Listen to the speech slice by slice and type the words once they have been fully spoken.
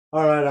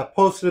All right, I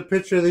posted a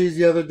picture of these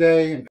the other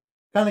day and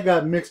kind of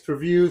got mixed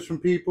reviews from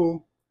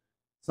people.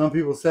 Some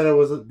people said it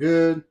was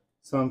good,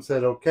 some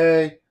said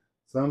okay,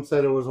 some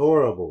said it was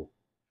horrible.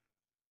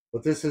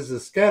 But this is the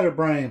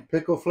Scatterbrain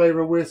pickle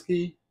flavor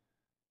whiskey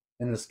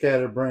and the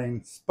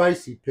Scatterbrain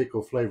spicy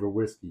pickle flavor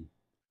whiskey.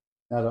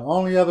 Now, the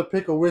only other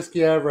pickle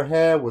whiskey I ever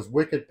had was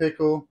Wicked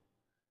Pickle.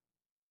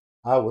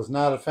 I was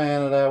not a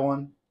fan of that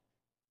one.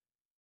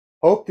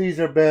 Hope these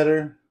are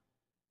better.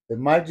 It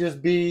might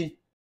just be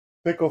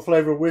pickle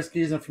flavor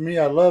whiskeys, and for me,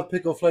 I love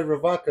pickle flavor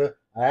vodka.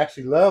 I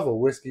actually love a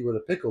whiskey with a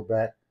pickle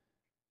back.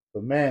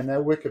 But man,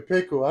 that Wicked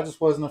Pickle, I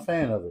just wasn't a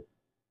fan of it.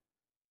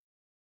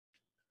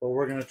 But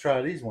we're going to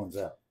try these ones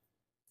out.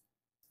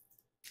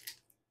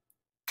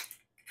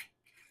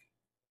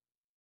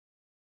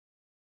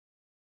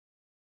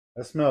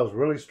 That smells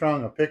really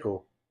strong of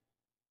pickle.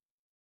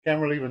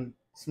 Can't really even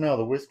smell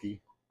the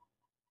whiskey.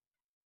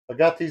 I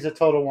got these at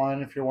Total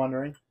Wine, if you're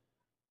wondering.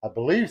 I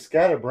believe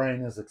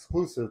Scatterbrain is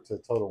exclusive to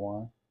Total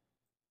Wine.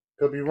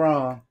 Could be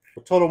wrong.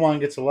 But Total Wine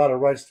gets a lot of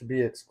rights to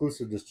be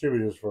exclusive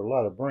distributors for a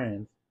lot of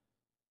brands.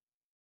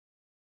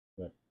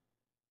 But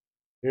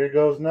here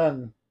goes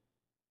nothing.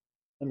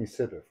 Let me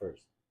sip it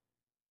first.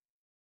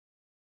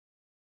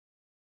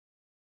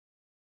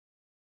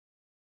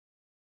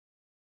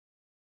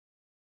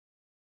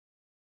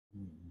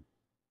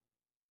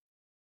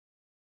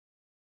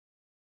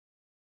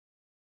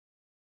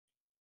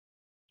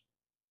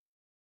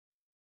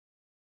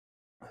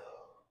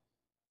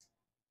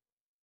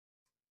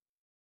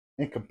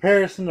 In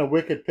comparison to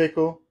Wicked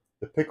Pickle,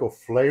 the pickle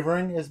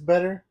flavoring is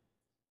better.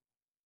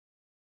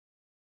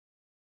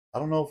 I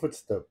don't know if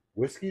it's the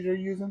whiskey they're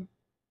using.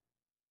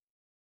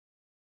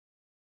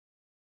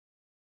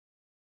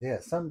 Yeah,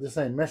 something just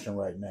ain't meshing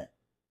right now.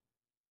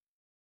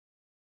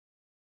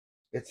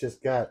 It's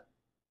just got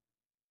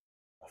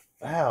a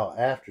foul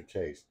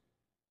aftertaste.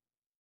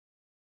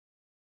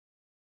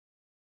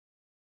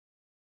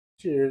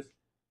 Cheers.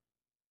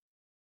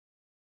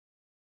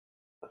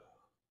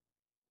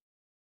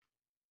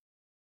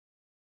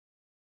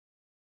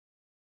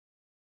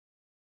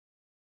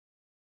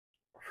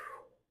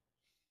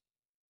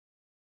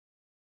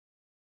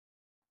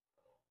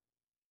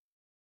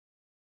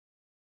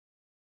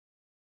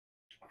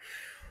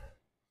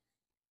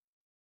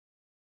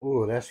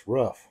 Ooh, that's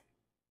rough.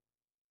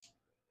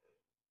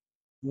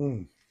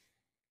 Mm.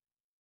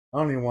 I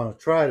don't even want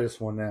to try this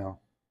one now.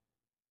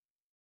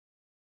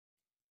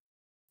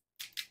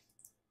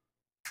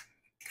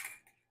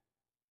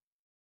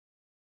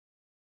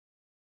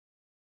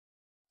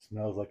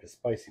 Smells like a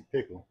spicy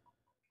pickle.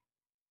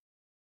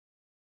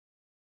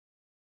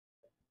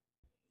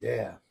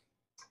 Yeah.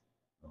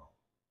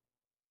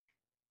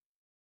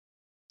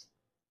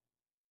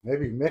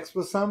 Maybe mixed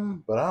with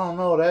something, but I don't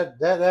know.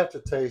 That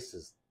aftertaste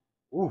is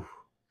ooh.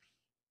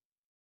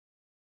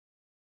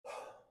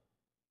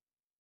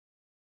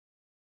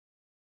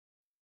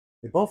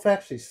 They both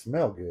actually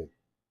smell good.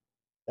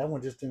 That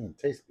one just didn't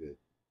taste good.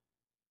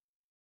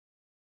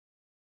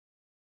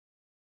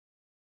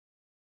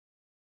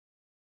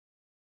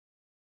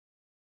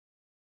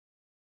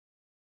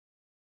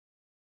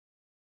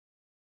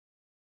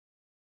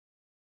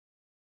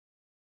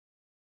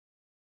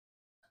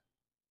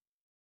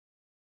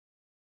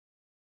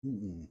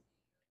 Mm-mm.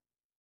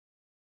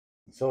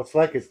 So it's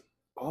like it's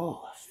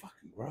oh, that's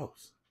fucking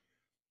gross.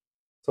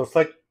 So it's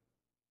like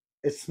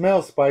it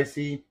smells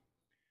spicy,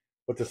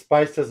 but the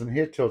spice doesn't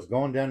hit till it's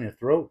going down your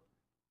throat.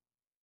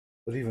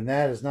 But even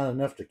that is not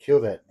enough to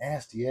kill that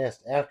nasty ass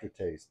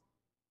aftertaste.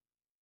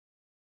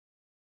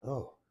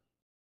 Oh,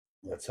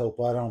 let's hope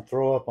I don't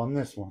throw up on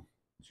this one.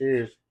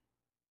 Cheers.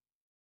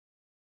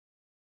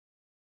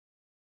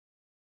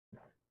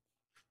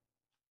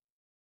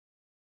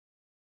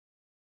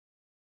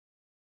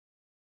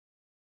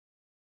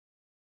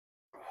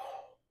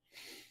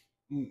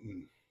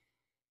 Mm-mm.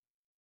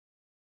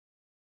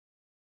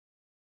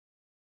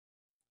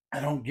 I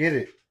don't get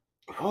it.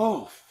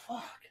 Oh,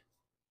 fuck.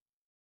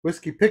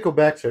 Whiskey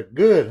picklebacks are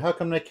good. How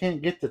come they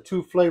can't get the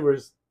two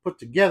flavors put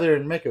together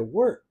and make it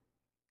work?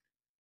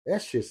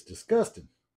 That shit's disgusting.